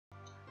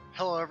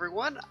Hello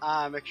everyone,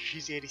 I'm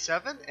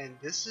ExtraCheesy87 and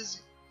this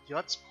is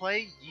Let's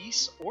Play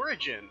Ys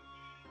Origin.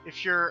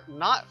 If you're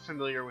not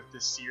familiar with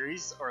this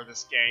series, or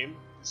this game,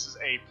 this is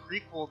a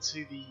prequel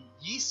to the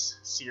Ys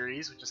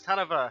series, which is kind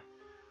of a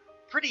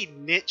pretty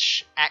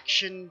niche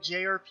action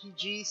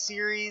JRPG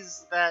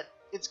series that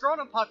it's grown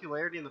in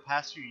popularity in the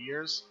past few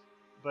years,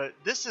 but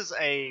this is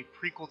a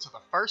prequel to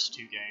the first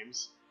two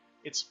games.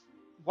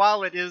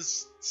 While it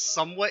is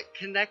somewhat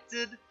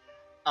connected,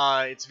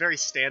 it's very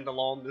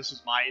standalone. This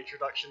was my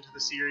introduction to the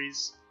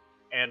series,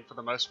 and for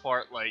the most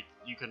part, like,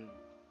 you can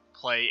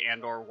play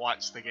and or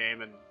watch the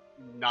game and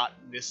not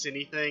miss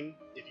anything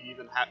if you've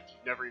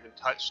never even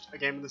touched a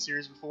game in the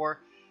series before.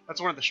 That's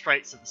one of the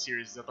strengths of the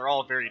series, is that they're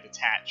all very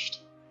detached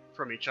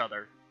from each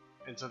other,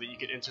 and so that you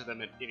can enter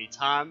them at any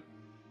time.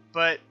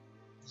 But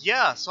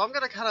yeah, so I'm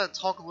gonna kind of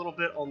talk a little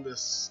bit on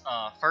this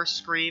first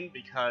screen,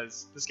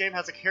 because this game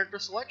has a character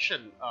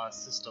selection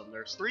system.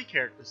 There's 3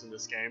 characters in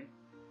this game.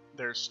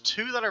 There's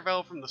 2 that are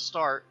available from the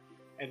start,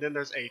 and then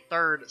there's a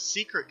 3rd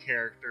secret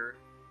character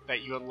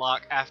that you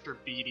unlock after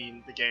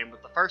beating the game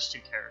with the first 2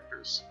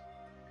 characters.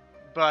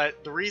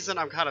 But the reason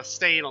I'm kind of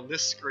staying on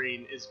this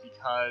screen is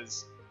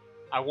because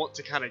I want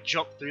to kind of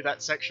jump through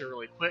that section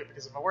really quick,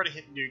 because if I were to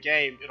hit new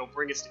game, it'll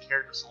bring us to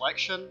character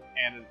selection,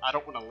 and I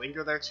don't want to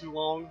linger there too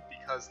long,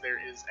 because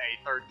there is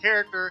a 3rd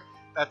character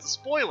that's a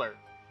spoiler.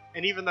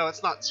 And even though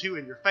it's not too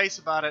in your face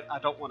about it, I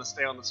don't want to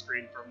stay on the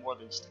screen for more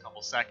than just a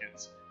couple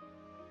seconds.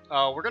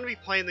 We're going to be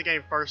playing the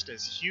game first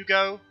as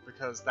Hugo,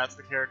 because that's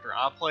the character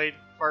I played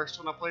first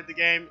when I played the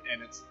game,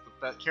 and it's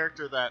the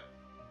character that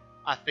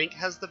I think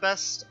has the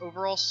best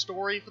overall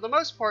story. For the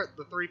most part,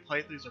 the 3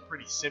 playthroughs are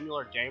pretty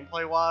similar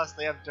gameplay-wise.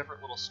 They have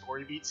different little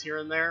story beats here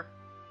and there.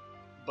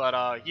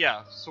 But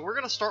yeah, so we're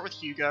going to start with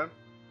Hugo,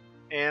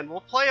 and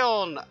we'll play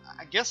on,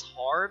 I guess,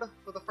 hard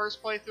for the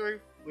first playthrough.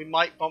 We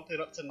might bump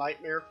it up to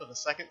Nightmare for the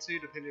second 2,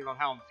 depending on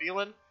how I'm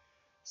feeling.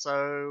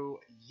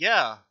 So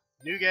yeah,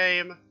 new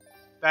game.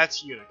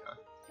 That's Unica.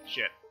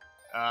 Shit.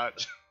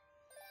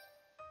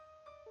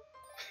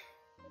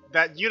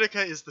 That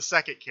Unica is the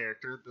 2nd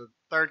character. The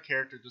 3rd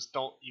character, just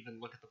don't even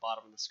look at the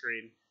bottom of the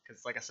screen,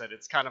 because like I said,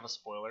 it's kind of a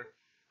spoiler.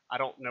 I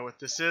don't know what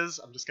this is.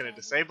 I'm just going to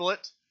disable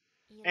it.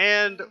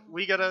 And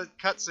we get a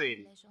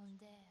cutscene.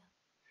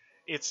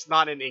 It's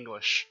not in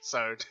English,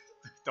 so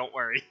don't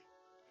worry.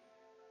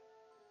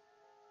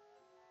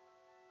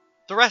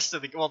 The rest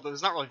of the... well,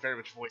 there's not really very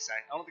much voice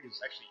acting. I don't think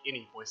there's actually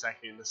any voice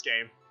acting in this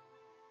game.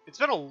 It's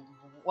been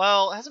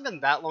well, it hasn't been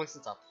that long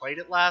since I played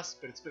it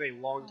last, but it's been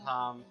a long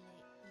time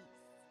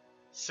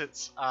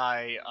since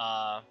I,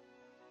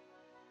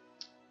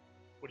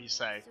 what do you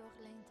say,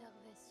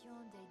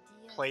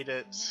 played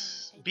it,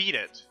 beat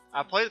it.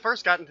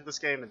 First got into this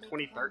game in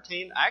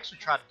 2013. I actually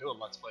tried to do a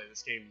Let's Play of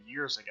this game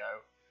years ago,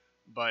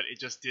 but it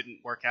just didn't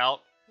work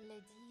out.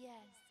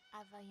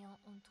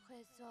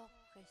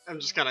 I'm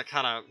just gonna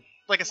kind of,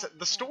 like I said,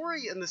 the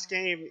story in this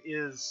game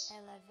is,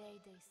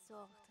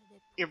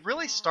 it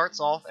really starts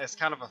off as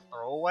kind of a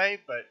throwaway,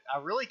 but I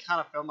really kind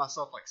of found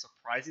myself like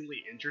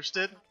surprisingly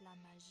interested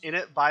in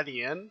it by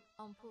the end.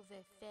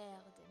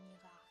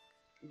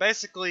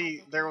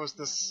 Basically, there was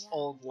this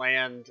old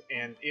land,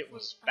 and it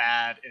was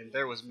bad, and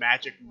there was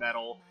magic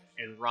metal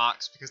and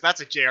rocks, because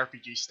that's a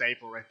JRPG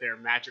staple right there,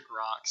 magic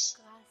rocks.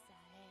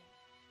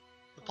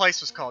 The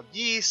place was called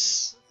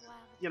Ys.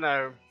 You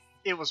know,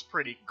 it was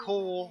pretty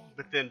cool,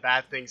 but then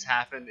bad things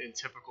happened in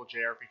typical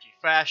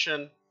JRPG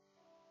fashion.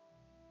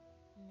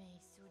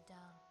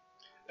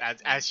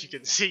 As you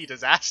can see,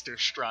 disaster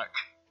struck.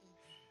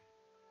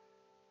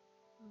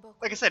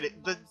 Like I said,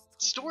 the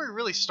story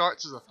really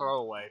starts as a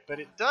throwaway, but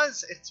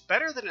it's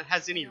better than it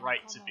has any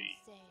right to be,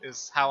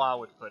 is how I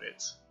would put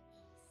it.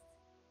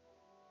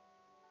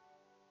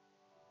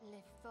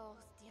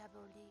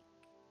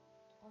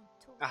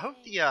 I hope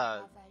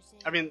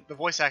I mean, the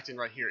voice acting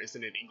right here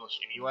isn't in English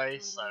anyway,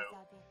 so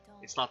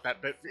it's not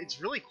that, but it's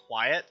really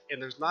quiet,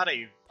 and there's not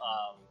a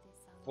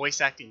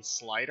voice acting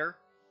slider.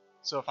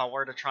 So if I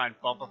were to try and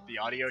bump up the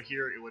audio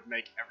here, it would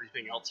make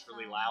everything else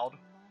really loud.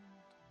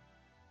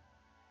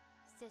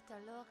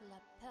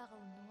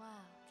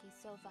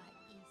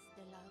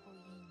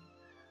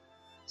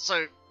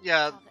 So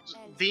yeah,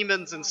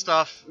 demons and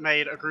stuff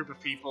made a group of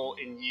people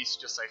in Ys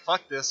just say,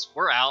 fuck this,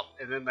 we're out,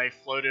 and then they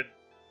floated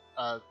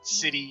a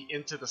city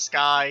into the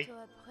sky.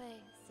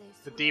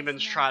 The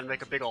demons try and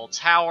make a big old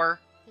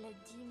tower.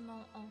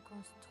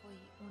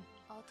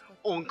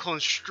 On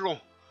construit.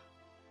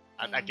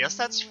 I guess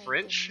that's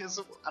French.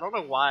 I don't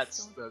know why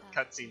the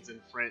cutscene's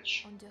in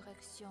French,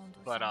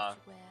 but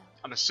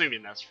I'm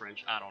assuming that's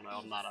French. I don't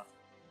know. I'm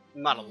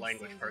not a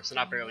language person.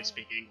 I barely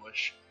speak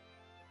English.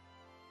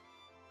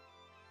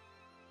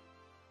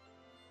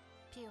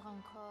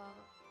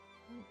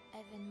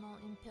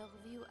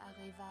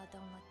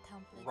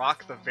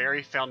 Rock the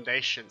very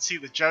foundation. See,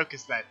 the joke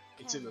is that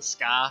it's in the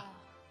sky,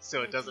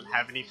 so it doesn't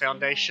have any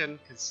foundation,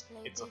 because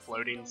it's a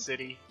floating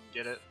city.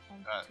 Get it?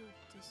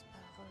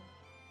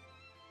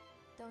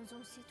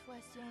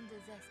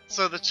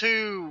 So the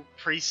 2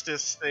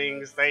 priestess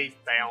things, they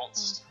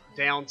bounced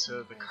down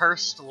to the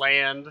cursed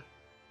land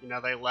You know,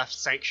 they left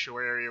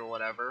Sanctuary or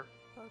whatever.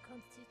 Pour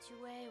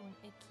constituer une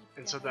équipe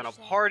And de so then a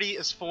recherche, party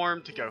is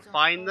formed to go ils ont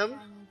find them,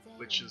 organisé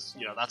which une is,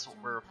 you know, that's what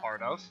we're a sélection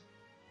part of.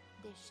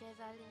 parmi des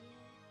chevaliers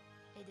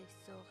et des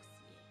sorciers.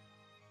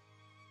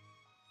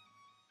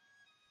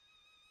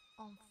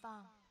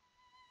 Enfin,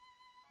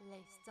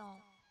 les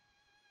sangs,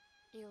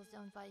 ils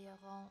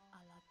envahiront à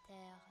la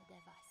terre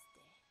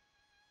dévastée.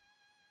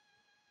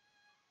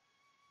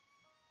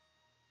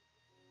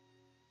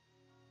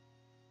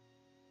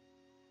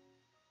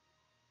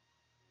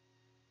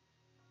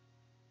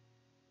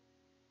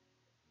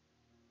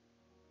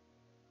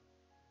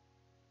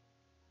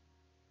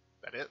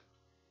 That it?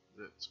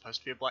 Is it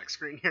supposed to be a black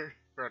screen here?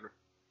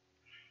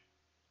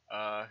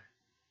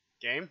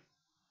 Game?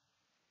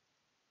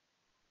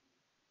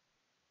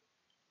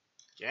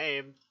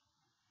 Game?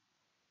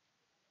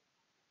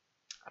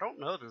 I don't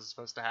know if this is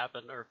supposed to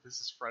happen, or if this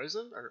is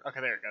frozen, or...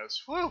 Okay, there it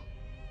goes. Woo!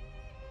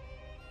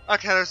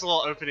 Okay, there's a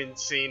little opening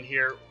scene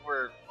here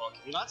where... Well,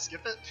 can we not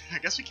skip it? I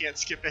guess we can't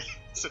skip it,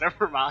 so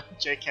never mind.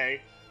 JK.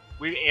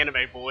 We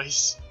anime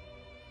boys.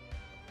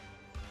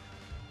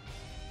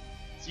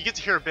 So you get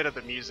to hear a bit of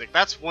the music.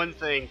 That's one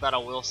thing that I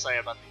will say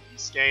about the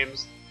Ys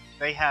games.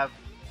 They have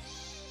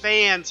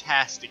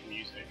fantastic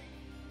music.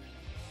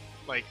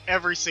 Like,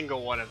 every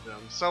single one of them.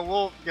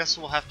 So guess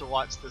we'll have to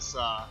watch this,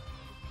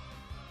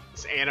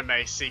 this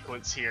anime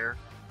sequence here.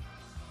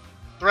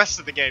 The rest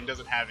of the game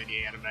doesn't have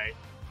any anime,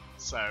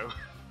 so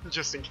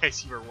just in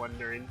case you were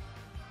wondering.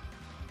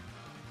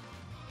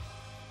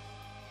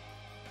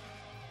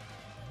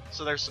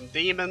 So there's some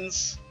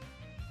demons.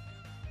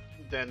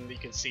 Then you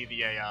can see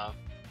the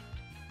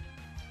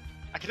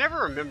I can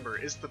never remember,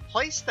 is the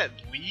place that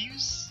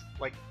leaves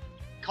like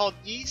called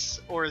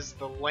Ys, or is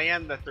the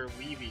land that they're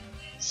leaving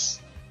Ys?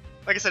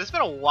 Like I said, it's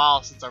been a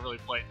while since I really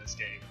played this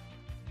game.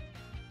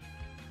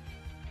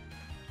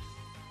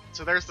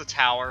 So there's the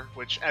tower,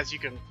 which, as you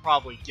can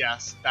probably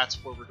guess, that's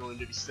where we're going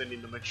to be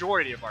spending the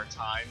majority of our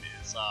time,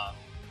 is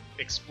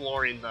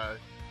exploring the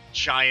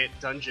giant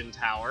dungeon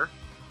tower.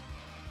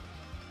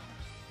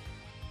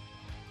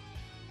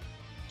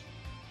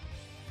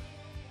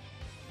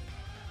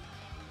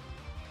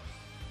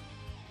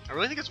 I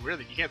really think it's weird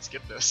that you can't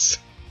skip this.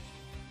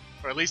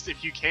 Or at least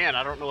if you can,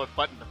 I don't know what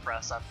button to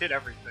press. I've hit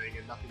everything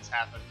and nothing's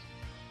happened.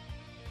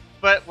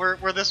 But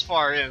we're this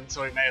far in,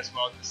 so we may as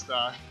well just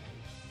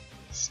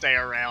stay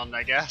around,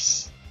 I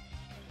guess.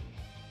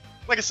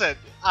 Like I said,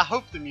 I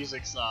hope the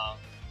music's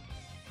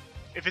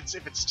if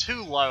it's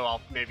too low,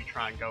 I'll maybe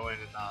try and go in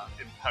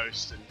and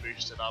post and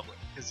boost it up,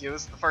 because you know,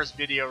 this is the first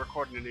video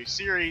recording a new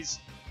series.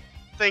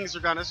 There's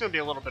gonna be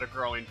a little bit of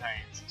growing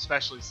pains,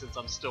 especially since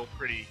I'm still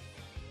pretty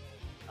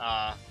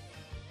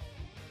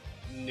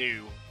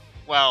new.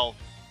 Well,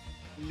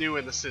 new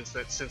in the sense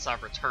that since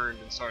I've returned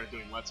and started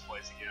doing Let's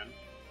Plays again.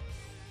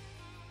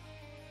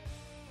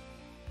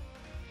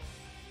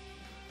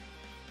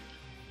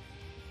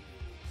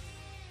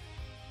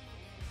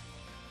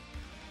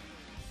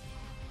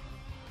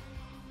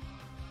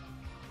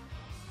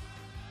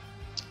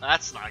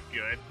 That's not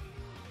good.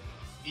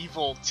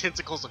 Evil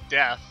tentacles of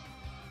death.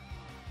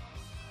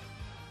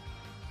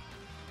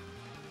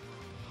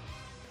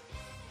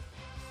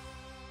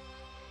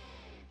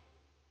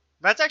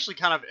 That's actually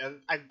kind of,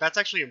 that's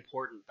actually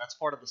important. That's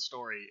part of the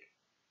story.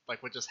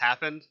 Like what just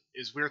happened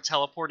is we're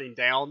teleporting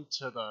down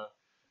to the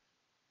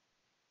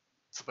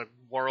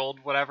world,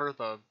 whatever,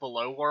 the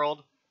below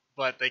world,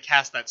 but they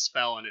cast that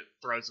spell and it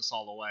throws us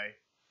all away.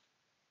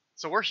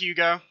 So we're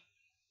Hugo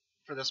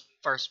for this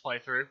first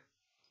playthrough.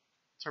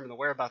 Determine the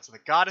whereabouts of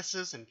the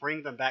goddesses and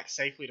bring them back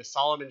safely to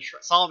Solomon Shrine,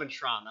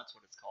 that's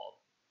what it's called.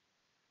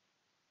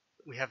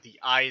 We have the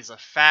Eyes of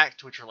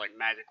Fact, which are like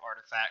magic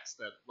artifacts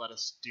that let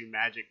us do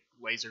magic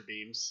laser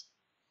beams.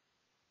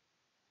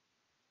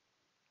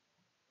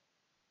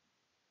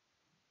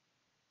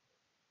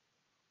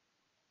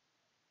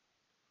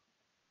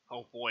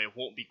 Oh boy, it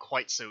won't be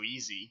quite so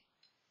easy.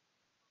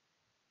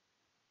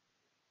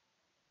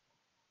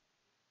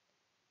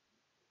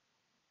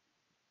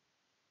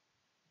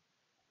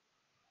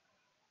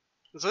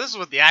 So this is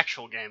what the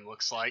actual game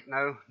looks like.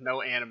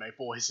 No anime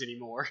boys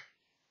anymore.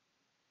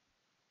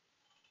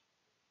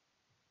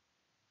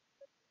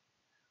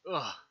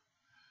 Ugh.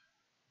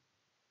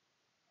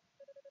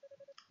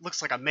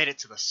 Looks like I made it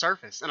to the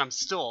surface, and I'm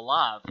still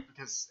alive,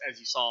 because, as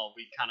you saw,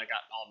 we kind of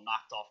got all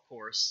knocked off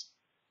course.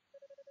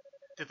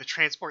 Did the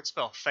transport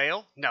spell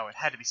fail? No, it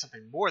had to be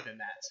something more than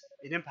that.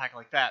 An impact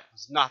like that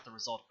was not the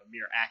result of a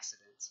mere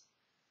accident.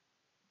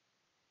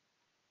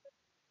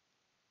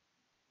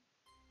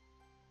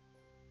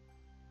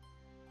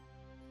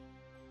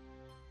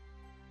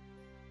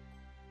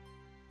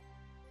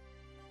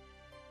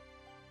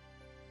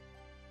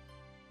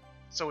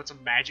 So it's a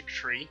magic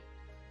tree.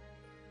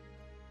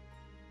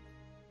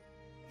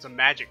 It's a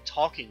magic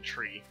talking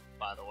tree,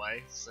 by the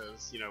way. It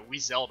says, you know, we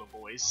Zelda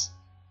boys.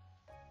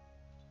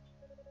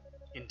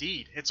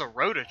 Indeed, it's a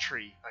Rhoda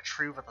tree, a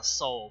tree with a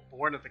soul,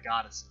 born of the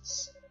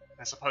goddesses.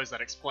 I suppose that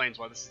explains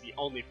why this is the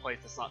only place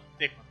that's not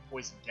thick with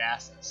poison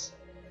gases.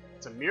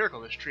 It's a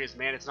miracle this tree has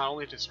managed not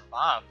only to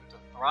survive, but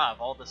to thrive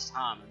all this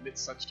time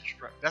amidst such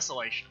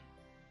desolation?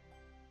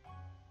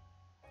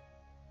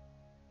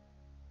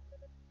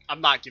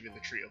 I'm not giving the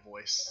tree a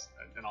voice,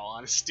 in all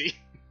honesty.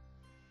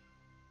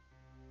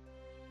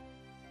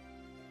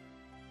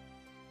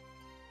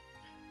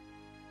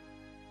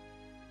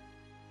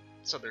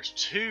 So there's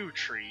 2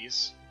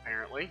 trees,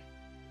 apparently.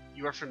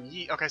 You are from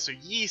Okay, so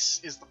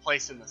Ys is the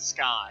place in the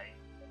sky.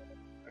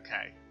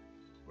 Okay.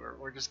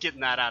 We're just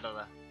getting that out of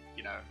the,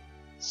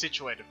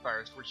 situated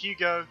first. We're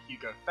Hugo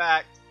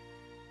Fact.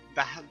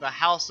 The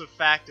House of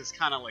Fact is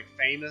kind of like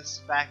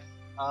famous back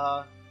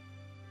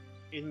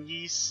in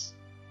Ys.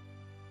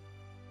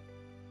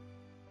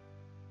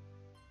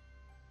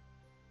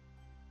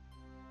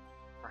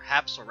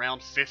 Perhaps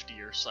around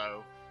 50 or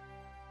so.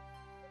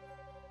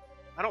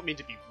 I don't mean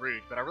to be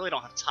rude, but I really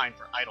don't have time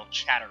for idle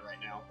chatter right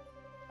now.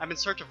 I'm in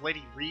search of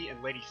Lady Ree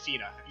and Lady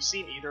Fina. Have you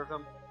seen either of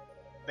them?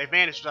 They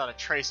vanished without a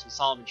trace from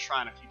Solomon's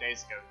Shrine a few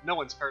days ago. No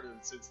one's heard of them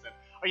since then.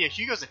 Oh yeah,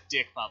 Hugo's a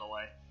dick, by the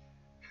way.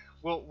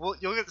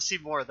 You'll get to see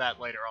more of that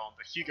later on,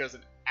 but Hugo's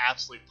an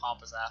absolute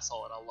pompous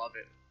asshole, and I love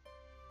it.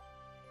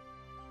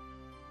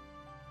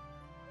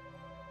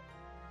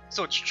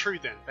 So it's true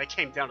then, they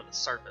came down to the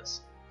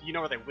surface. Do you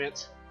know where they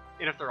went?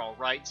 And if they're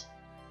alright?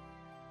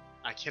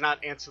 I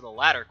cannot answer the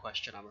latter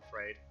question, I'm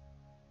afraid.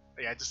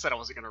 But yeah, I just said I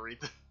wasn't going to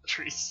read the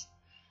trees'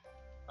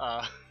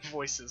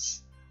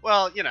 voices.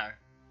 Well,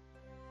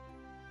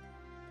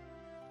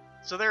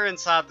 So they're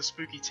inside the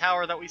spooky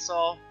tower that we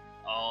saw.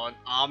 Oh, an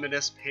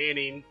ominous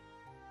painting.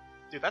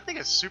 Dude, that thing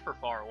is super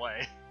far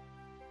away.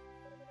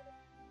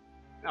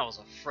 I was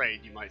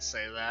afraid you might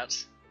say that.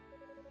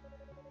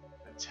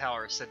 The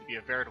tower is said to be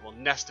a veritable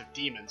nest of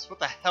demons. What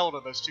the hell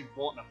do those 2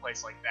 want in a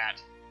place like that?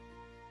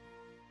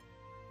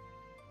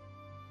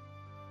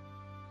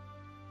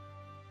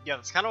 Yeah,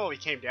 that's kind of why we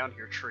came down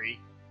here, tree.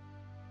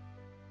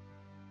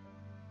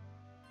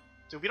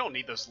 Dude, we don't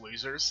need those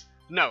losers.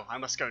 No, I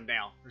must go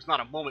now. There's not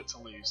a moment to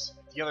lose.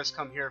 If the others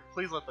come here,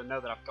 please let them know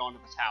that I've gone to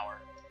the tower.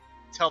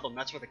 Tell them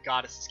that's where the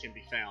goddesses can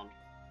be found.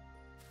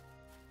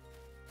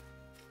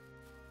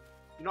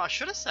 I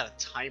should have set a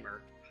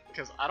timer,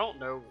 because I don't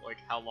know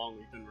how long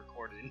we've been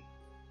recording.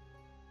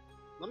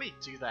 Let me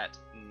do that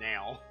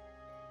now.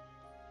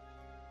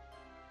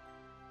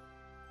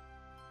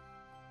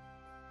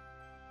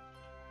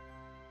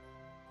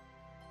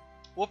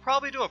 We'll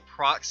probably do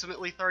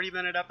approximately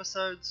 30-minute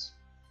episodes.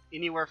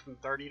 Anywhere from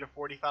 30 to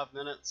 45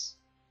 minutes.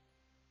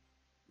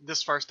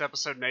 This first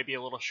episode may be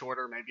a little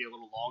shorter, maybe a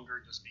little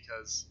longer, just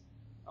because...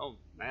 Oh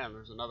man,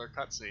 there's another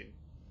cutscene.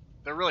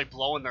 They're really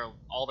blowing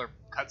all their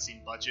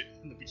cutscene budget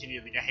in the beginning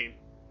of the game.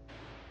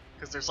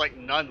 Because there's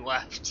none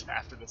left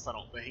after this, I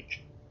don't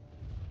think.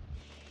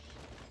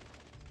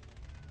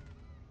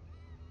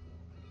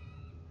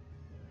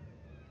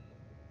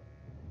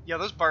 Yeah,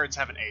 those birds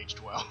haven't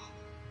aged well.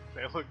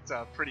 They looked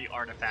pretty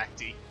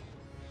artifacty.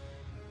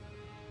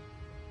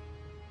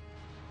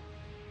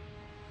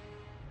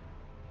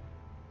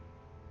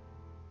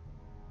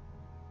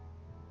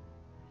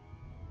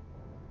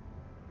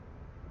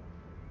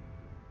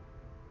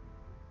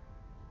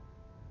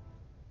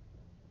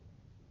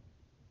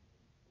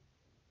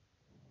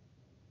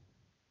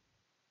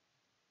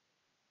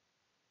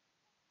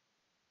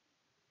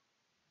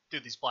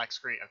 Dude, these black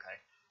screen. Okay.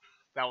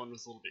 That one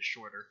was a little bit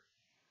shorter.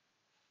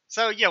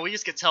 So yeah, we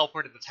just get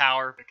teleported to the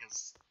tower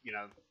because,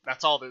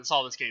 that's all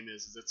this game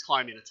is it's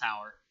climbing a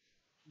tower.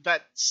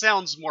 That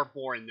sounds more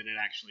boring than it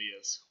actually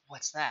is.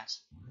 What's that?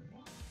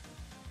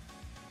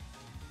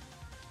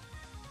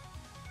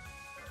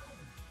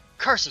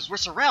 Curses, we're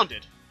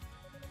surrounded!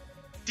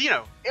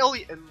 Dino,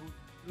 alien,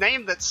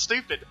 name that's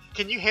stupid.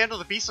 Can you handle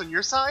the beast on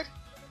your side?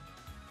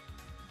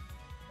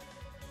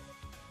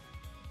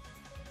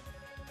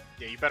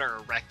 Yeah, you better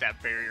erect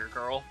that barrier,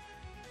 girl.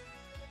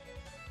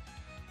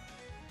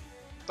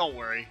 Don't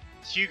worry,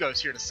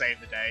 Hugo's here to save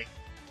the day.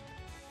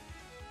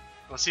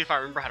 Let's see if I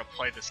remember how to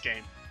play this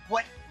game.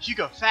 What?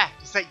 Hugo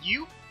Fact, is that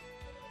you?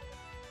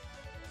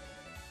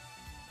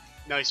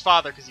 No, he's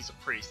father because he's a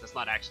priest. That's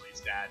not actually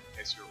his dad, in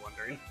case you were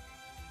wondering.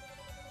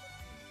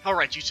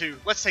 Alright, you two,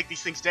 let's take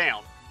these things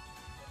down.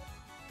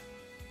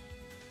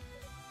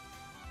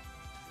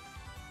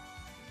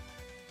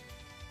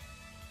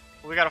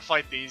 We gotta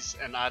fight these,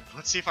 and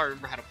let's see if I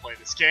remember how to play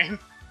this game.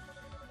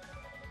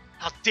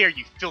 How dare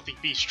you, filthy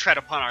beast, tread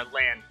upon our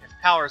land, if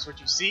power is what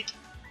you seek?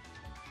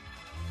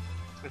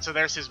 And so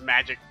there's his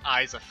magic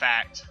Eyes of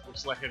Fact,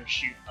 which let him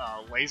shoot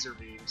laser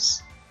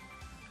beams.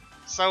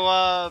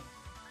 So,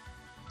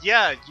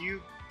 yeah,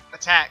 you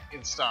attack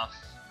and stuff.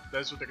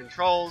 Those with the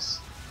controls.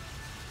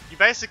 You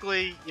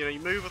basically, you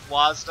move with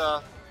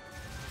WASD,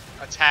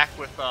 attack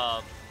with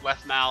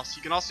left mouse.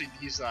 You can also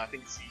use, I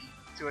think, Z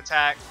to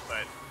attack,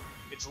 but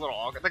it's a little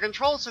awkward. The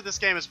controls for this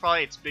game is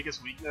probably its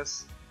biggest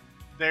weakness.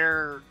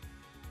 They're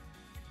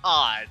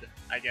odd,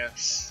 I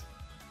guess.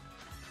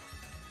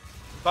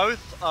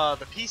 Both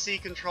the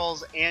PC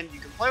controls, and you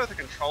can play with a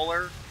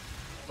controller,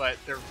 but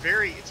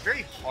it's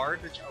very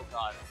hard to, oh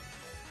god.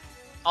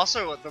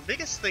 Also, the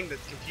biggest thing that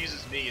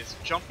confuses me is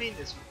jumping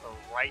is with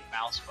the right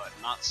mouse button,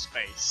 not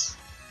space.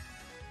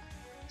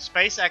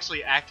 Space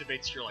actually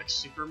activates your like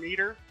super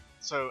meter,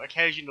 so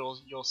occasionally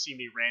you'll see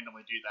me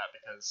randomly do that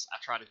because I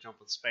try to jump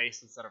with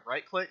space instead of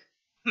right click.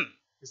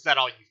 Is that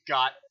all you've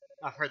got?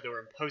 I've heard there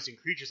were imposing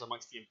creatures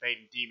amongst the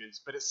invading demons,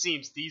 but it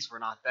seems these were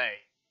not they.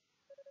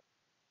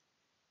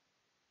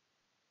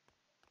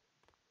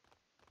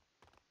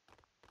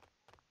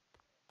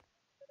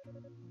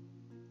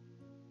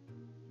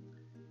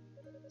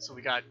 So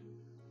we got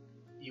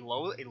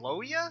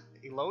Eloia?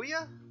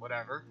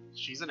 Whatever.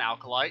 She's an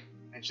alkalite,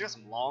 and she has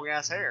some long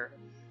ass hair.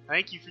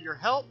 Thank you for your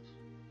help.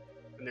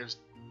 And there's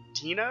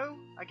Dino,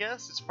 I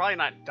guess? It's probably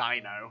not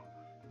Dino.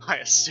 I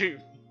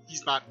assume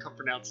he's not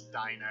pronounced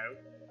Dino.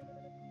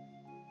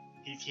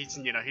 He's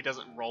you know, he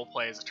doesn't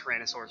roleplay as a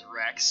Tyrannosaurus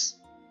Rex.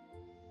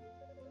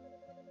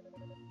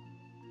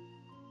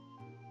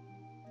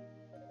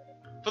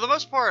 For the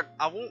most part,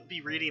 I won't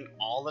be reading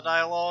all the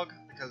dialogue,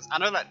 because I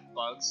know that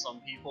bugs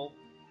some people,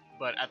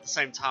 but at the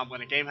same time,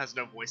 when a game has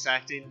no voice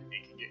acting,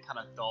 it can get kind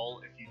of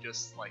dull if you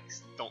just, like,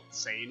 don't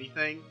say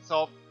anything.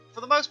 So,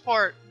 for the most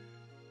part,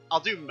 I'll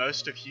do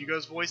most of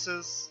Hugo's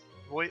voices.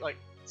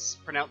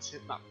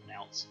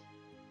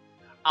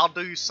 I'll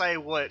say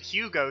what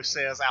Hugo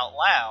says out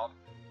loud,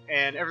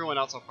 and everyone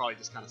else I'll probably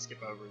just kind of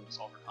skip over and just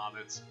offer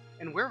comments.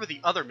 And where were the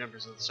other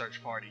members of the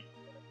search party?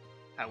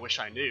 I wish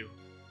I knew.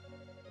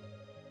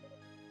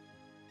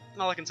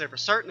 And all I can say for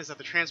certain is that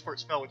the transport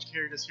spell which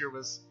carried us here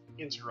was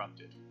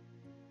interrupted.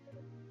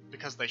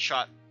 Because they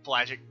shot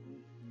magic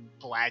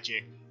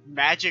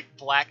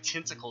black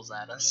tentacles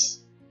at us.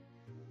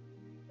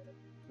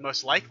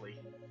 Most likely.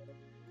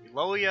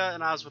 Eloia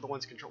and I were the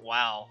ones control.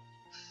 Wow.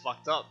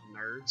 Fucked up,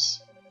 nerds.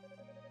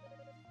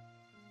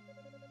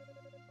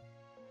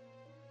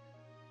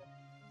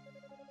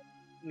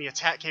 And the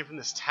attack came from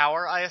this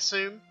tower, I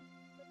assume?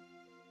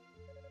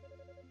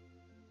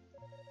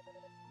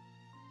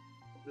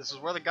 This is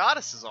where the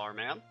goddesses are,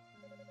 man.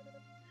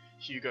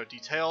 Hugo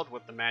detailed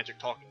what the magic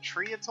talking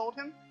tree had told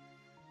him.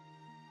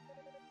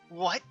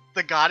 What?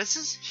 The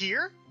goddesses?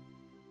 Here?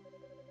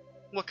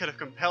 What could have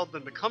compelled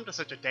them to come to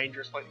such a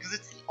dangerous place? Because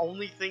it's the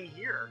only thing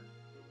here.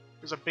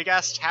 There's a big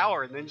ass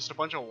tower and then just a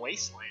bunch of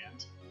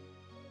wasteland.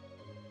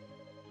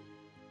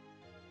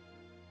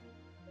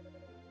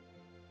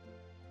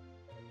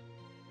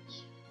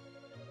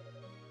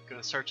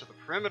 Gonna search of the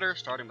perimeter,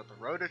 starting with the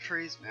rhoda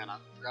trees. Man, I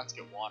forgot to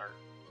get water.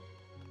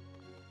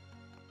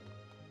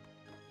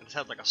 I just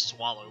had like a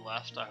swallow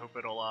left. I hope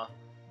it'll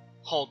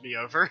hold me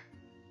over.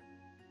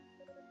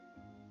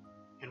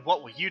 And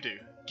what will you do?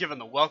 Given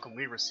the welcome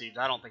we received,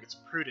 I don't think it's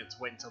prudent to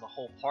wait until the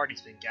whole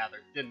party's been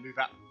gathered, then move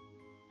out.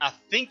 I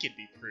think it'd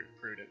be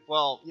prudent.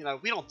 Well, you know,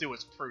 we don't do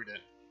what's prudent.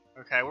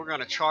 Okay, we're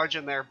gonna charge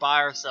in there by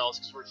ourselves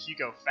because we're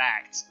Hugo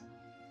Facts.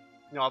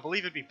 You know, I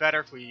believe it'd be better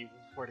if we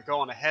were to go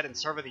on ahead and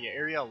survey the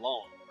area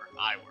alone. Or if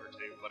I were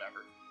to,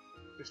 whatever.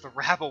 If the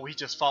rabble we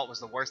just fought was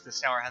the worst this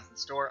tower has in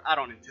store, I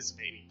don't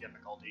anticipate any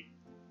difficulty.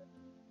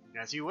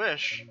 As you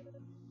wish.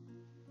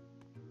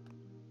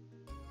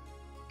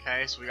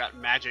 Okay, so we got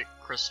magic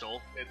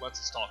crystal. It lets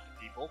us talk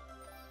to people.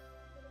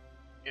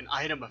 An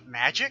item of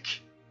magic?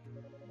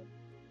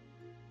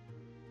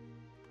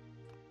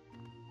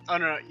 Oh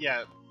no,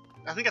 yeah.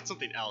 I think that's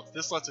something else.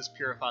 This lets us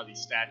purify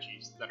these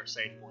statues that are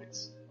save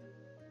points.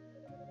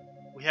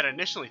 We had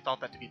initially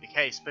thought that to be the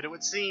case, but it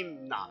would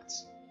seem not.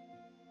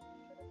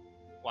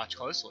 Watch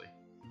closely.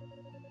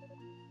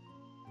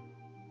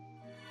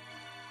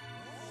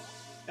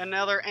 And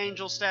now they're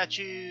angel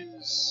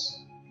statues.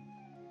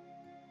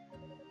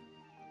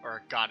 Or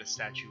a goddess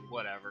statue,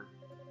 whatever.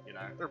 You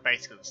know, they're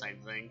basically the same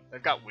thing.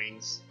 They've got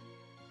wings.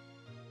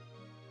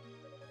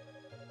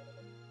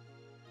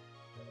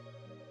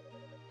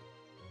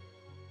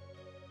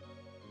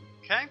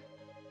 Okay.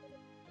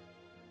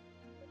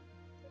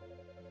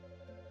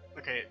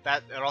 Okay,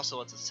 it also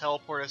lets us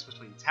teleport us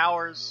between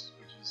towers,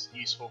 which is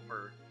useful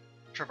for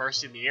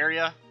traversing the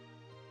area.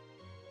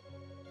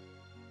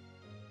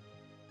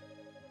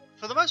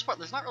 For the most part,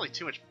 there's not really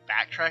too much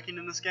backtracking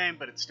in this game,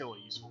 but it's still a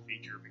useful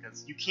feature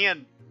because you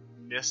can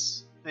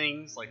miss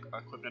things like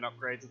equipment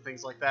upgrades and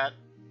things like that.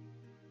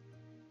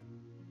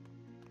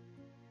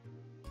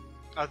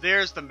 Oh,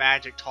 there's the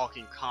magic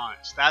talking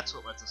conch. That's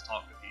what lets us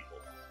talk to people.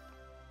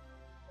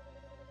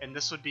 And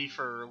this would be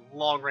for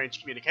long-range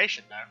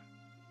communication, no?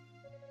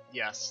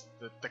 Yes,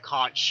 the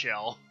conch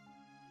shell.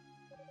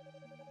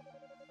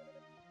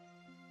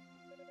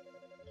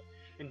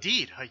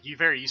 Indeed, a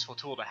very useful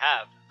tool to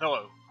have,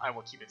 though I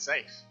will keep it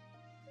safe.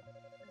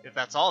 If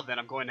that's all, then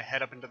I'm going to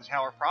head up into the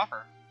tower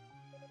proper.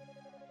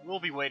 We'll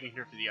be waiting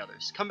here for the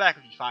others. Come back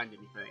if you find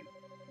anything.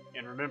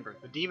 And remember,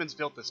 the demons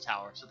built this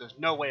tower, so there's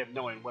no way of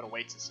knowing what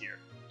awaits us here.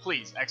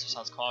 Please,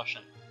 exercise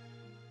caution.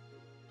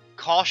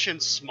 Caution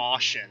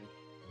smoshin'.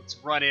 Let's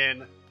run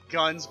in.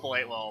 Guns,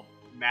 well,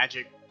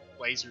 magic,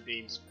 laser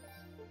beams.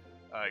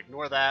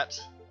 Ignore that.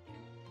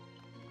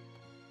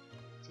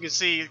 You can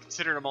see,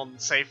 considering I'm on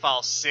save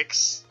file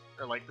 6,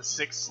 or like the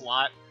 6th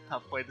slot,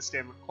 I've played this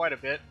game quite a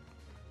bit.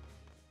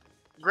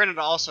 Granted,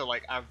 also,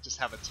 like, I just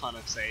have a ton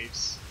of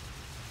saves.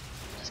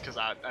 Just because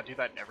I do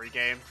that in every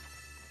game.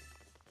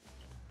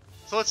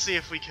 So let's see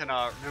if we can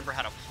remember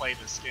how to play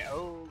this game.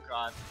 Oh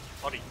god,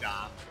 thought he'd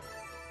die.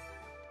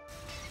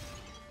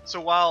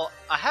 So while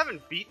I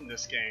haven't beaten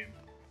this game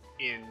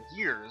in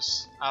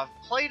years, I've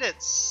played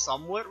it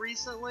somewhat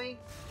recently.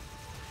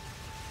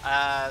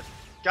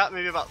 Got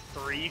maybe about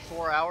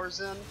 3-4 hours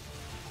in.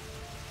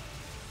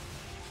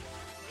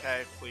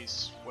 Okay,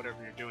 please, whatever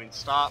you're doing,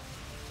 stop.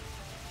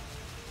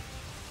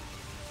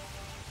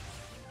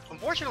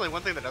 Unfortunately,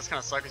 one thing that does kind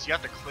of suck is you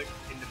have to click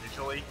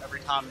individually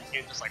every time. You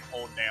can't just like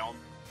hold down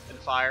and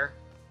fire.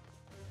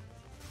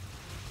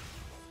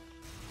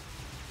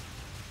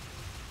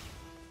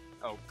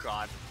 Oh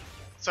god.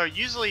 So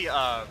usually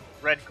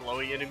red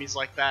glowy enemies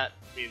like that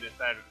mean if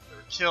they're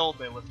killed,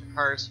 they lift a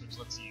curse, which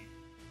lets you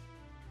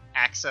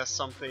access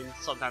something.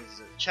 Sometimes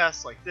it's a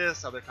chest like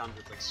this, other times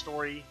it's like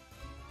story.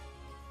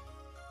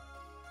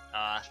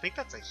 I think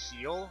that's a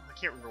heal. I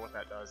can't remember what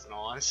that does in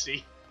all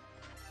honesty.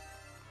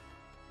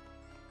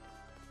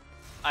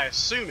 I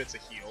assume it's a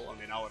heal.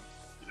 I mean, I would,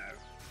 you know,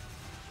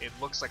 it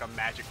looks like a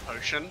magic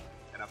potion,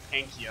 and a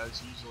pankia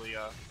is usually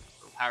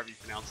however you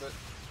pronounce it.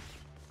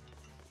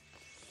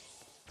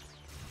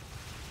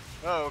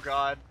 Oh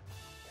god.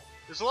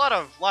 There's a lot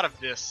of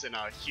this in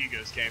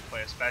Hugo's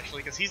gameplay,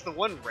 especially because he's the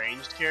one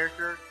ranged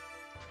character.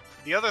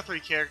 The other three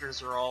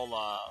characters are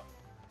all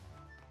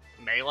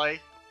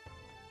melee.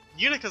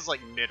 Unica's like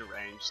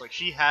mid-range. Like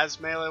she has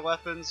melee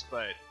weapons,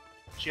 but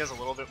she has a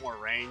little bit more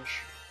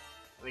range.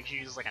 I think she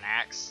uses like an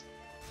axe.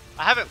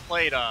 I haven't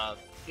played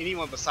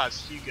anyone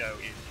besides Hugo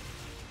in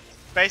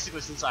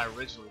basically since I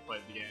originally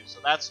played the game, so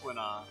that's when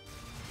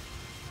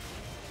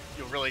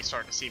you'll really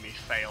start to see me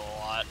fail a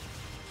lot.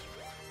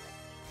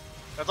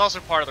 That's also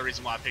part of the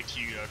reason why I picked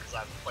Hugo, because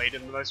I've played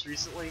him the most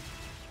recently.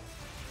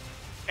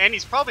 And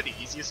he's probably the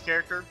easiest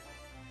character,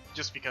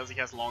 just because he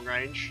has long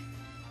range.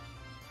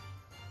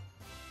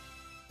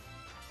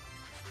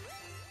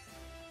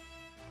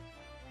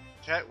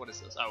 Okay, what is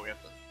this? Oh, we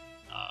have to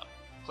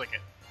click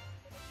it.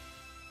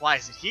 Why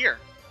is it here?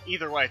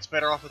 Either way, it's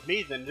better off with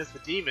me than it is the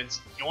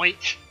demons.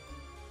 Yoink!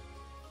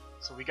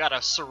 So we got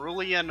a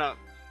cerulean, I'm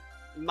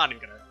not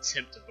even going to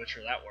attempt to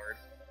butcher that word.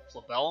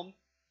 Flabellum?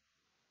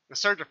 A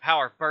surge of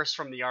power bursts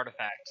from the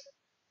artifact.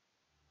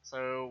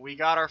 So we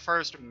got our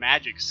first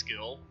magic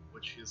skill,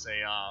 which is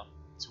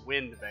it's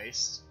wind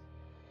based.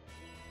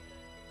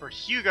 For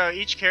Hugo,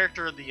 each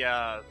character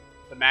the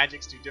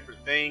magics do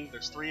different things.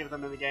 There's 3 of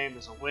them in the game.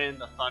 There's a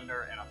wind, a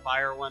thunder, and a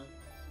fire one.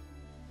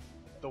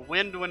 The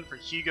wind one for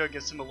Hugo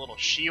gives him a little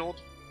shield.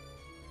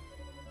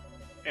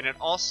 And it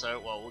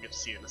also, well, we'll get to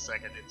see it in a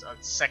second, it's a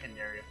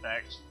secondary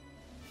effect.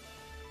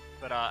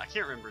 But I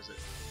can't remember, is it?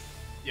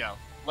 Yeah,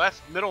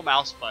 left middle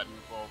mouse button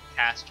will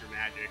cast your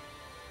magic.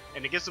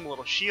 And it gives him a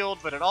little shield,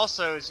 but it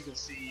also, as you can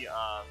see,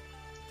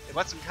 it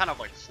lets him kind of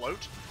like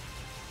float.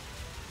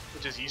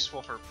 Which is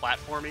useful for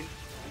platforming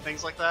and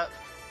things like that.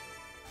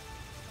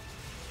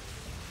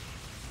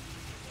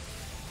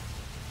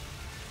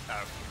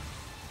 Oh.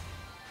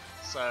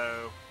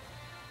 So,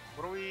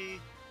 what do we...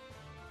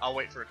 I'll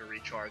wait for it to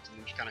recharge and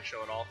then just kind of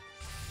show it off.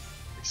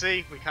 You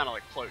see, we kind of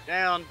like float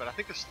down, but I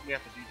think this we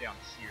have to do down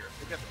here. I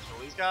think we have to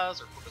kill these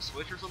guys or flip a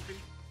switch or something.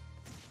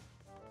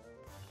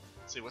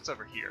 Let's see, what's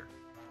over here?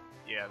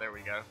 Yeah, there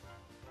we go.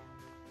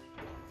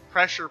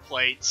 Pressure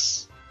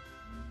plates.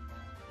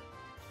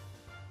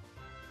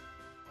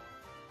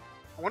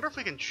 I wonder if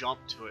we can jump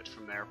to it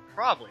from there.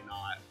 Probably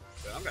not,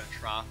 but I'm gonna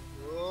try.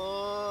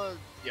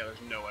 Yeah,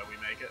 there's no way we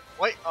make it.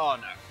 Wait, oh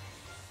no.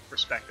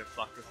 Perspective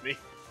fucked with me.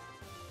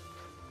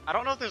 I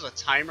don't know if there's a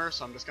timer,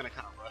 so I'm just gonna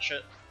kind of rush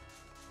it.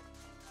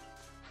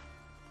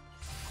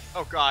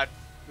 Oh god,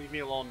 leave me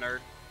alone, nerd.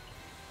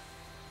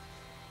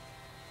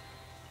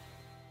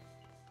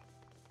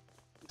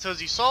 So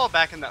as you saw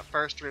back in that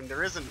first room,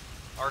 there is an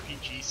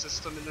RPG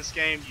system in this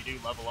game. You do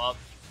level up.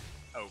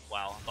 Oh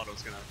wow, I thought it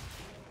was gonna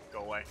go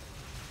away.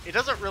 It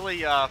doesn't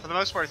really, for the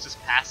most part, it's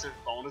just passive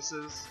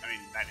bonuses. I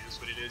mean, that is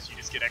what it is. You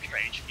just get extra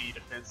HP,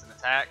 defense, and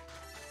attack.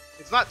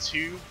 It's not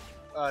too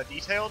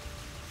detailed,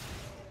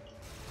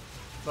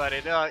 but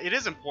it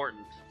is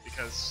important,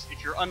 because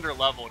if you're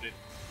under-leveled, it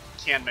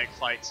can make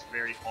fights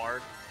very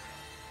hard.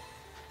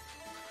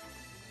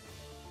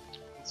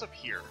 What's up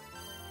here?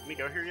 Can we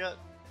go here yet?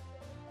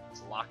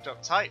 It's locked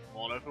up tight.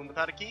 Won't open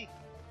without a key.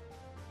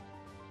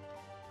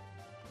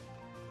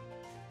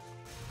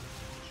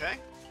 Okay.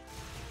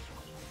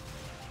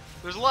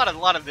 There's a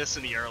lot of this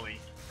in the early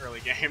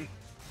game,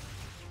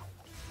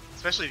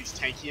 especially these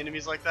tanky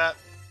enemies like that.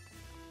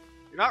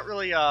 You're not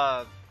really.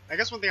 I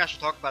guess one thing I should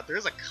talk about. There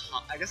is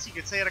I guess you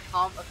could say it a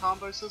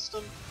combo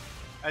system,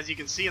 as you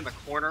can see in the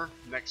corner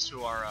next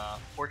to our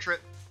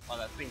portrait. Oh,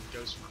 that thing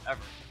goes forever.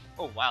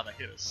 Oh wow, that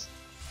hit us.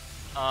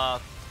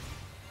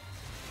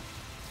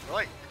 We're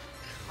like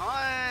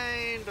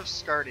kind of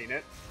skirting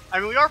it. I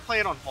mean, we are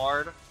playing on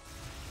hard,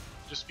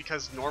 just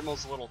because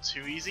normal's a little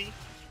too easy,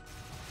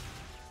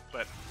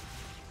 but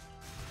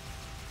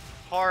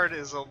hard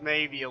is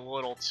maybe a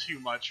little too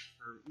much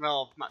for,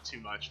 well, not too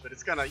much, but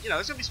it's gonna, you know,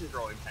 there's gonna be some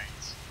growing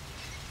pains.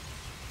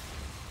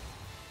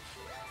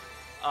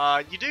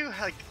 You do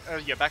like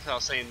yeah. Back to what I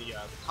was saying, the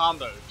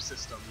combo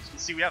system. You can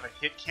see we have a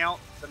hit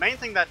count. The main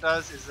thing that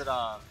does is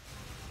that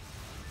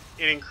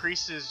it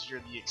increases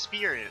the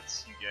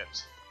experience you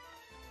get.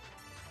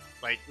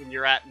 Like when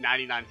you're at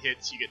 99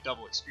 hits, you get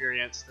double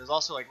experience. There's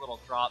also like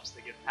little drops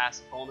that give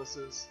passive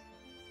bonuses.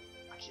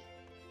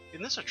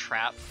 Isn't this a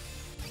trap?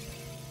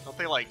 Don't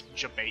they like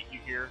jabait you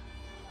here?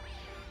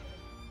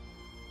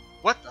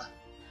 What the?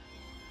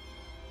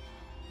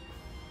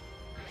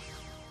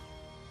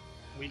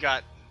 We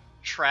got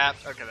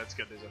trapped. Okay, that's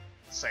good. There's a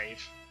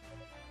save.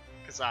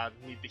 Because I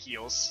need the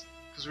heals.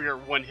 Because we are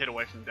one hit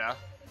away from death.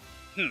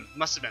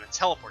 Must have been a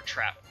teleport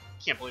trap.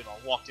 Can't believe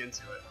I walked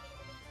into it.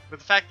 But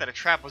the fact that a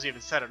trap wasn't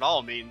even set at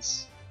all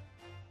means...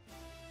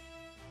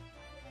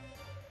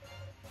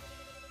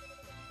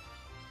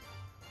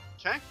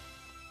 Okay.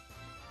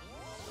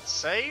 Let's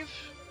save.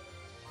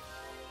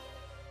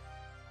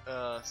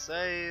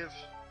 Save.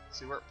 Let's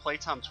see, we're at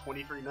playtime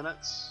 23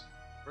 minutes.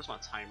 Where's my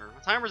timer?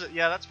 My timer's at...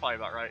 Yeah, that's probably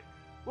about right.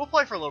 We'll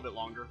play for a little bit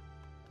longer.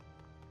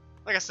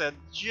 Like I said,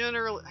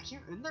 generally... I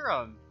can't... Isn't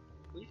there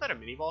We've had a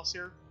mini-boss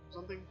here? Or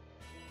something?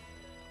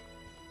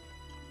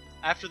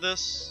 After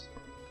this...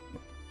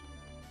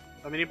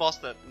 A mini-boss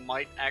that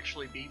might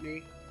actually beat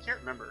me? I can't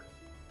remember.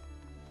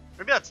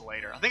 Maybe that's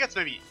later. I think that's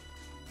maybe...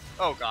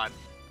 Oh god.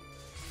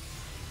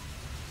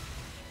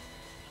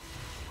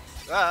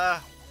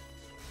 Ah!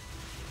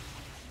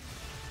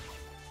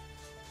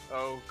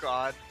 Oh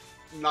god.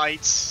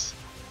 Knights.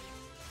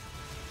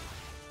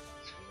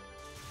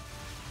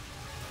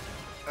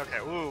 Okay,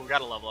 ooh, we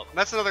gotta level up. And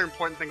that's another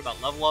important thing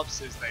about level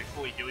ups, is they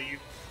fully heal you.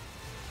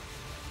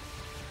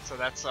 So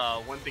that's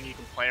one thing you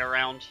can play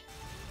around.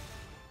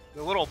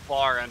 The little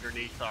bar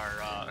underneath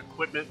our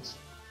equipment,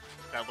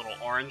 that little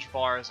orange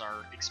bar is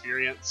our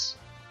experience.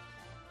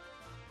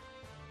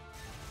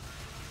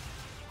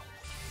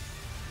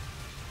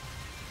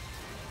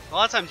 A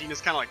lot of times you can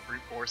just kind of like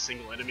brute force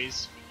single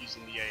enemies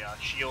using the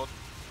shield.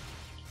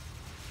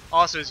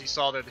 Also, as you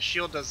saw there, the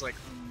shield does like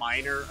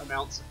minor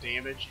amounts of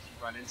damage if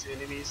you run into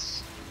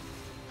enemies.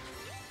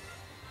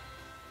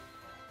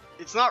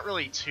 It's not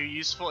really too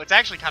useful. It's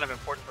actually kind of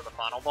important for the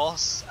final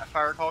boss, if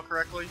I recall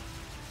correctly.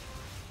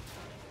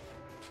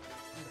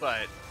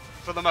 But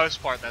for the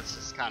most part, that's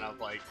just kind of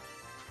like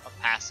a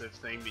passive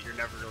thing that you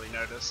never really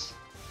notice.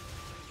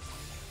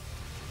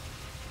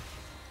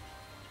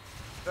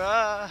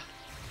 That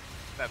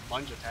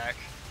lunge attack.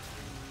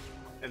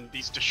 And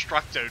these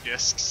Destructo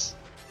discs.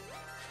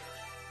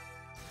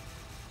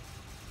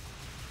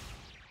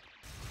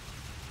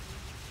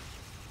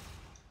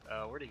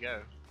 Where'd he go?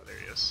 Oh, there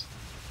he is.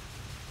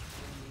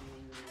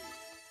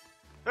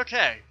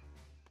 Okay.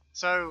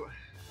 So,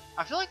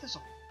 I feel like there's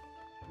a...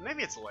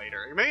 Maybe it's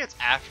later. Maybe it's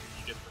after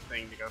you get the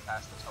thing to go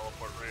past the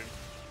teleport room.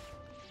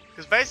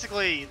 Because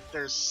basically,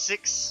 there's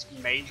 6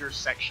 major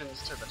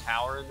sections to the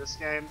tower in this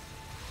game.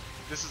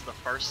 This is the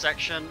first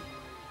section.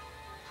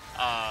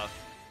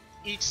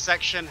 Each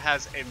section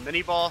has a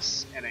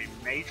mini-boss and a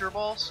major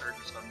boss, or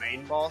just a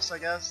main boss, I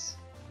guess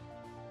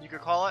you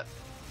could call it.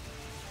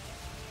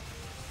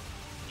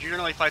 You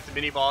generally fight the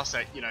mini-boss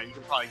at, you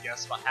can probably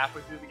guess about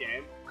halfway through the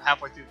game, or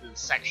halfway through the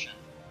section.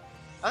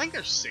 I think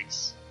there's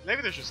 6.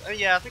 Maybe there's just,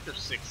 yeah, I think there's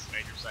 6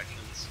 major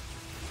sections.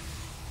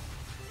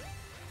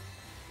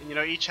 And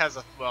each has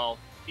a, well,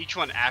 each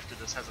one after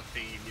this has a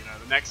theme,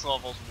 the next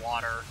level's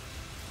water,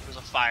 there's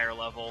a fire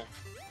level.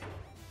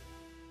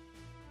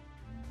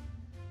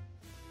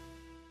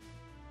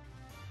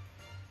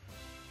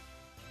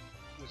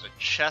 There's a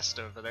chest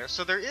over there.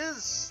 So there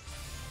is,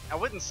 I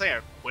wouldn't say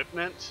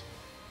equipment.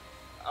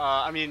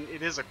 I mean,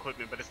 it is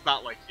equipment, but it's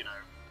not like,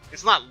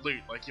 it's not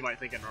loot like you might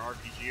think in an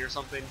RPG or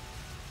something.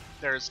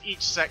 There's,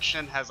 each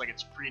section has like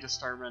its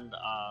predetermined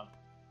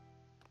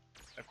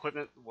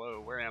equipment.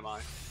 Whoa, where am I?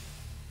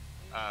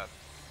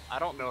 I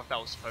don't know if that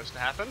was supposed to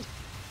happen.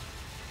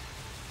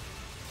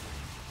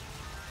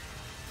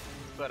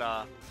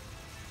 But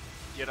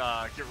get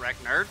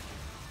wrecked, nerd.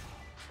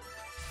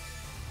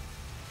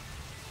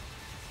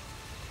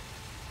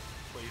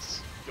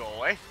 Please go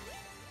away.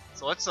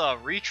 So let's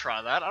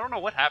retry that. I don't know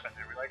what happened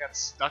there. We like got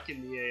stuck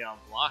in the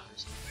block or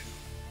something.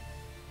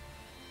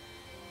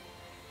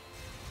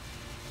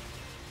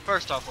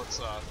 First off,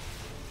 let's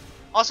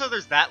also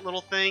there's that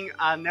little thing.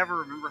 I never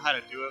remember how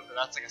to do it, but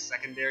that's like a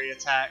secondary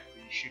attack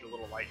where you shoot a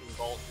little lightning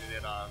bolt and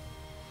it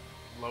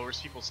lowers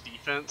people's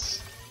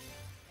defense.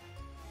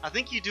 I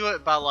think you do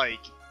it by like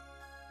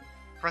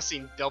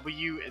pressing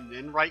W and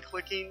then right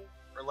clicking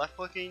or left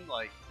clicking,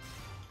 like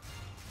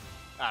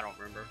I don't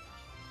remember.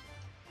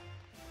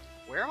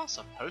 Where am I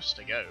supposed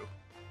to go?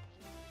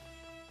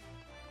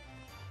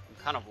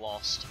 I'm kind of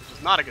lost, which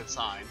is not a good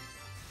sign.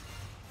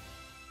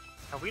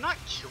 Have we not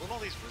killed all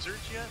these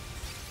wizards yet?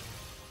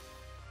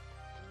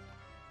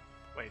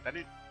 Wait,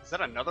 is that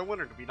another one,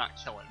 or did we not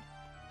kill him?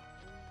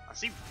 I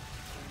see.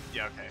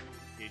 Yeah, okay.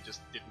 He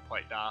just didn't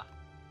quite die.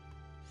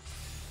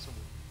 So,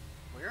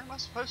 where am I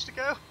supposed to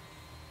go?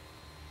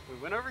 We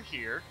went over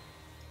here.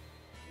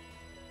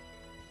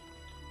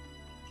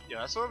 Yeah,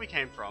 that's where we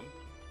came from.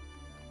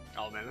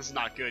 Oh man, this is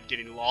not good,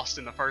 getting lost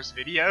in the first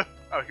video.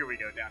 Oh, here we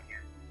go, down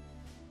here.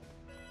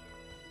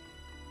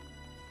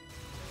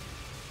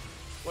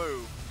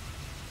 Whoa.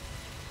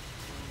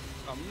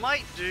 What I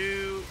might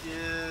do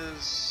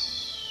is...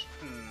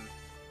 I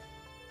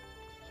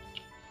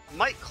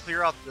might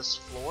clear out this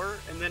floor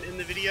and then end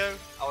the video.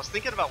 I was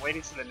thinking about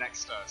waiting to the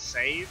next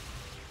save,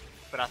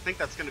 but I think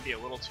that's going to be a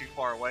little too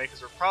far away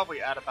because we're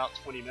probably at about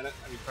 30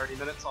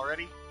 minutes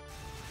already.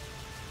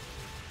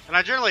 And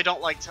I generally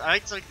don't like to, I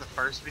like to make the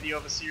first video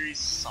of a series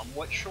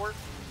somewhat short,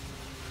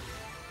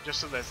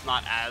 just so that it's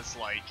not as,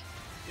 like,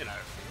 you know,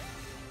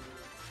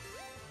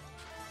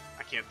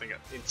 I can't think of,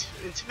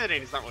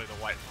 intimidating is not really the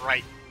right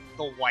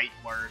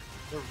word.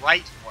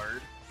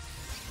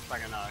 If I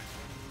can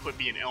quit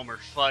being Elmer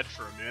Fudd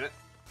for a minute.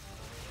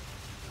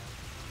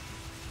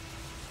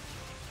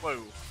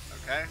 Whoa,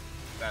 okay.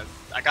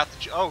 I got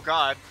the, oh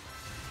god.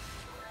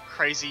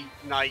 Crazy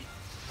knight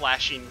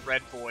flashing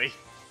red boy.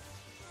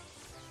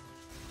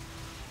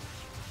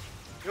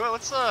 You know what,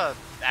 let's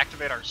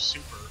activate our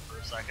super for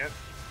a second.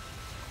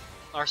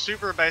 Our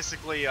super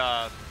basically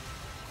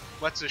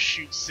lets us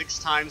shoot 6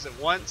 times at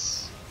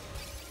once.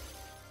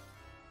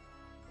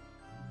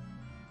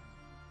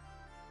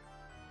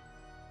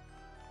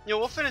 You know,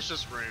 we'll finish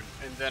this room,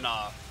 and then,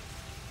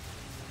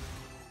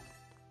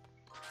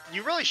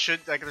 you really should,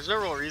 like, there's no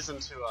real reason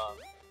to,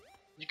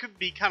 you could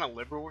be kind of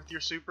liberal with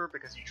your super,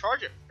 because you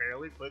charge it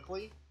fairly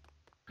quickly.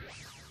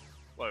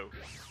 Whoa.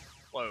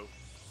 Whoa.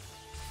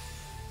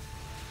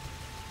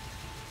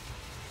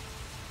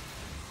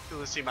 So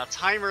let's see, my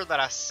timer that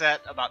I set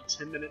about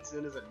 10 minutes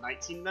in is at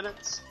 19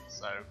 minutes,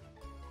 so...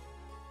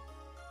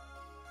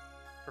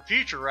 For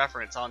future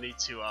reference, I'll need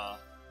to,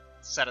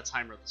 set a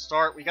timer at the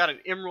start. We got an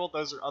emerald,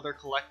 those are other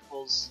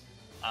collectibles.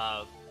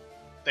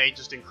 They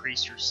just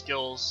increase your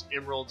skills.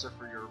 Emeralds are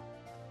for your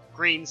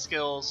green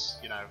skills,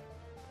 you know.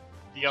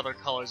 The other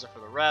colors are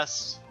for the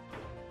rest.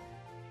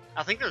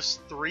 I think there's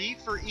 3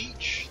 for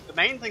each. The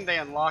main thing they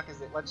unlock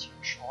is it lets you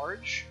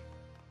charge.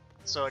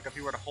 So like if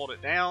you were to hold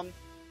it down,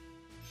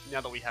 now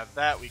that we have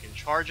that, we can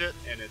charge it,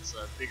 and it's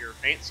a bigger,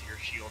 fancier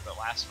shield that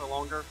lasts for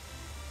longer.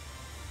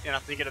 And I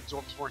think it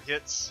absorbs more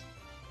hits.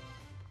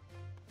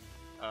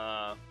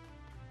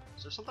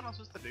 Is there something else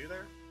to do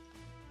there?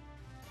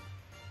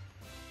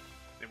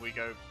 Maybe we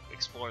go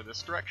explore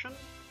this direction?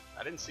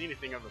 I didn't see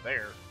anything over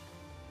there.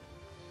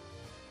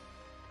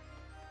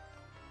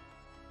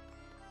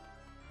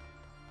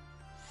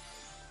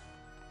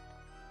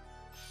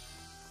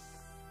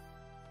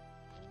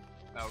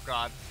 Oh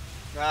god.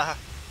 Ah,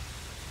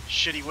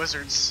 shitty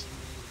wizards.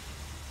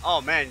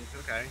 Oh man,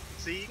 okay.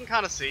 See, you can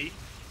kind of see.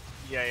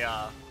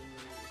 Yeah,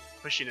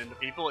 pushing into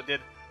people. It did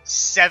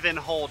 7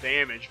 whole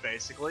damage,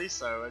 basically,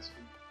 so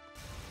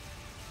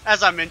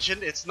as I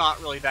mentioned, it's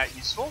not really that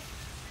useful.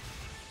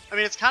 I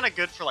mean, it's kind of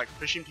good for, like,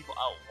 pushing people.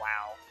 Oh,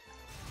 wow.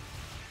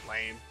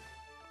 Lame.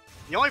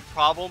 The only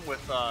problem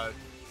with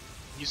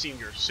using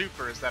your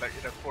super is that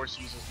it, of course,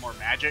 uses more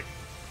magic,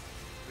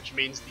 which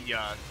means the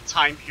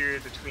time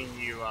period between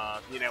you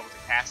being able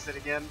to cast it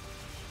again.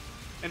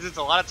 And since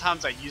a lot of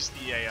times I use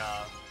the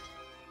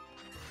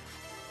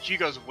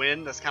Hugo's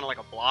Wind, that's kind of like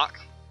a block.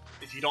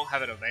 If you don't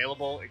have it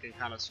available, it can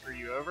kind of screw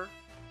you over.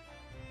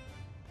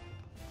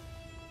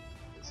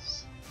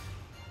 Is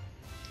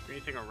there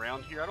anything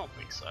around here? I don't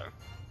think so.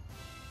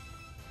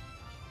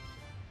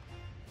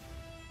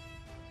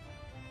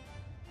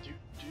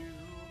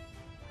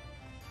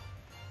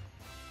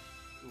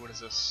 What is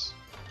this?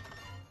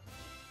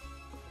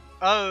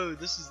 Oh,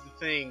 this is the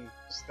thing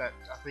that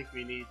I think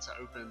we need to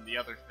open the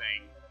other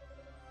thing.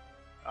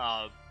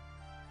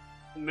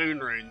 Moon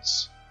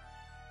runes.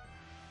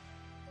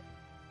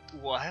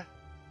 What?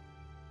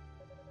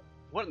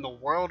 What in the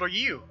world are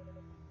you?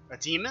 A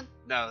demon?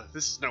 No,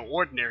 this is no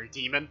ordinary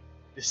demon.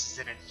 This is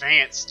an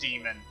advanced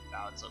demon.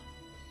 No, it's a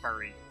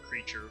furry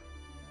creature.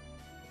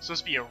 It's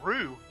supposed to be a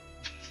Rue.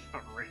 A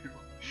Rue.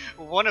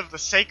 One of the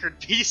sacred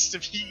beasts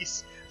of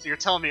Ys. So you're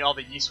telling me all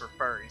the Ys were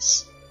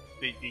furries.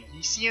 The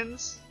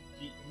Ysians?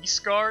 Ys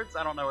guards?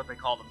 I don't know what they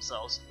call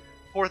themselves.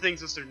 Poor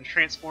things must have been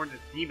transformed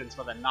into demons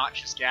by the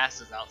noxious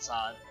gases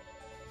outside.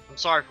 I'm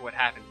sorry for what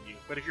happened to you,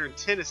 but if your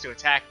intent is to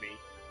attack me...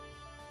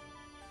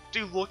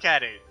 Dude, look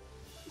at it.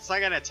 It's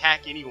not gonna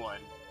attack anyone.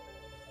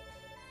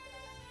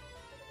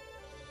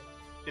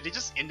 Did he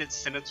just end its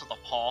sentence with a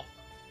paw?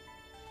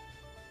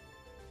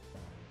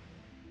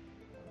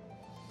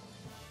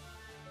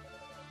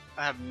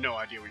 I have no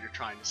idea what you're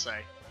trying to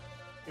say.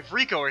 If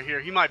Rico were here,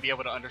 he might be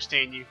able to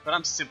understand you, but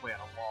I'm simply at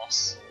a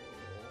loss.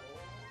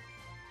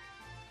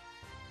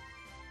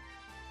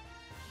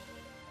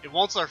 It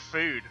wants our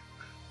food.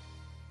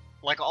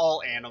 Like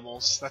all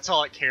animals, that's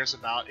all it cares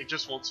about. It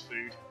just wants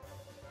food.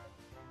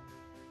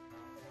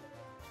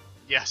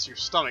 Yes, your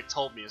stomach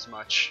told me as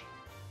much.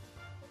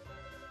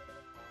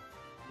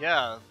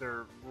 Yeah,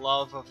 their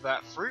love of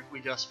that fruit we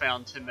just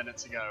found 10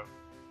 minutes ago.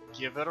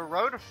 Give it a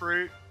rota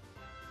fruit.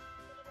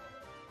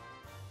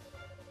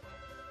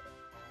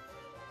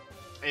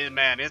 And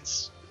man,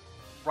 it's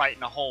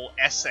writing a whole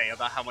essay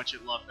about how much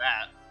it loved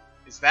that.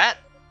 Is that?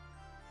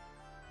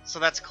 So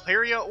that's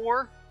Claria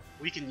ore.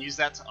 We can use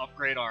that to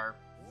upgrade our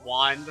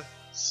wand,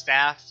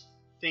 staff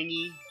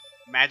thingy,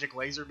 magic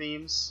laser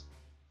beams.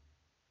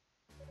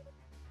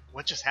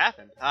 What just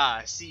happened? Ah,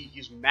 I see you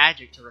used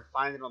magic to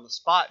refine it on the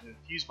spot and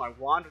infuse my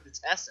wand with its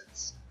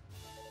essence.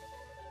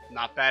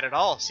 Not bad at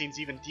all. Seems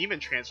even demon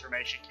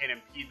transformation can't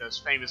impede those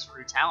famous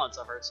Rue talents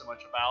I've heard so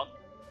much about.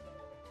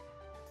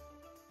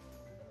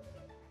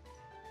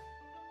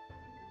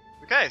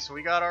 Okay, so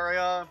we got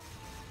our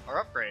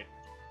upgrade.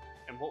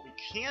 And what we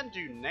can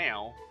do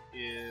now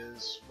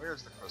is...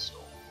 where's the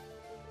crystal?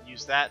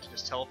 Use that to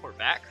just teleport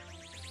back.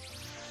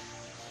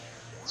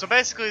 So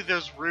basically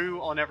there's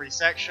Rue on every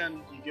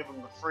section. You give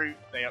them the fruit,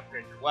 they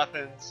upgrade your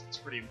weapons. It's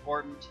pretty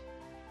important.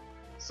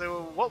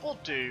 So what we'll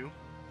do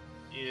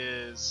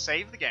is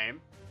save the game.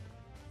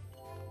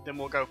 Then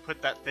we'll go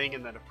put that thing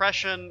in the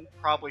depression,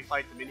 probably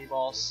fight the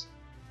mini-boss,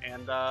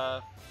 and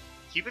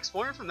keep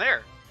exploring from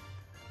there.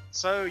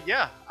 So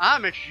yeah,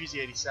 I'm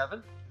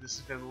ExtraGeezy87. This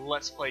has been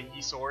Let's Play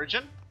Ys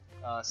Origin.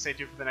 Stay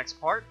tuned for the next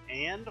part,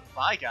 and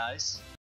bye guys.